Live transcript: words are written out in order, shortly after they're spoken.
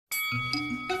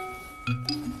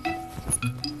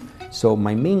So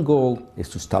my main goal is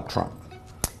to stop Trump.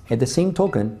 At the same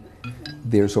token,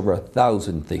 there's over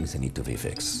 1,000 things that need to be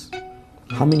fixed.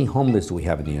 How many homeless do we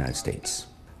have in the United States?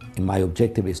 And my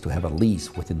objective is to have at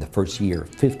least within the first year,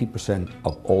 50%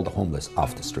 of all the homeless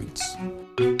off the streets.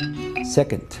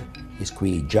 Second is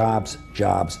create jobs,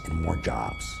 jobs, and more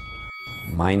jobs.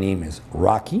 My name is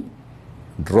Roque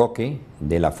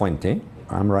de la Fuente.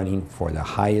 I'm running for the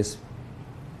highest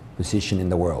position in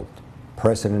the world,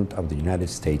 President of the United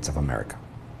States of America.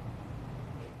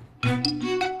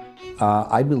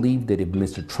 I believe that if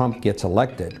Mr. Trump gets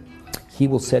elected, he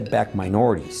will set back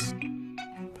minorities.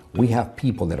 We have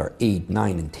people that are 8,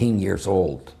 9, and 10 years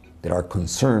old that are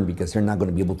concerned because they're not going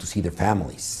to be able to see their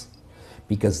families,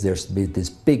 because there's this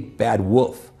big bad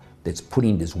wolf that's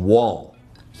putting this wall.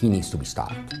 He needs to be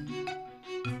stopped.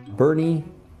 Bernie,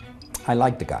 I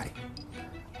like the guy.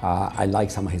 I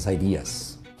like some of his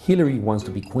ideas. Hillary wants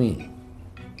to be queen.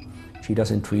 She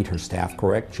doesn't treat her staff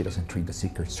correct. She doesn't treat the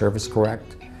Secret Service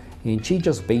correct. And she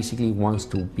just basically wants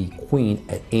to be queen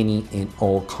at any and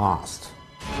all cost.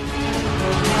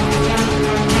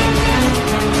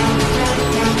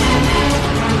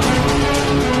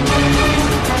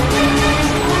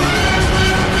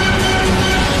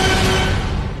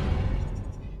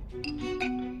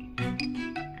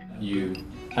 You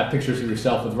have pictures of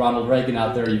yourself with Ronald Reagan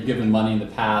out there. You've given money in the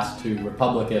past to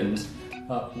Republicans.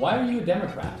 Why are you a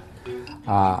Democrat?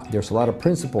 There's a lot of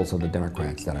principles of the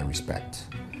Democrats that I respect.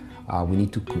 We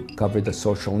need to cover the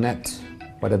social net.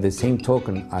 But at the same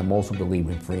token, I'm also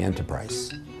believing in free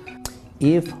enterprise.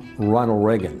 If Ronald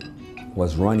Reagan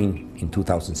was running in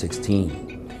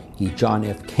 2016, if John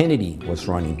F. Kennedy was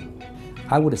running,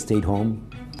 I would have stayed home,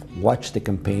 watched the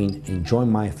campaign, enjoyed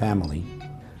my family,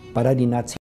 but I did not see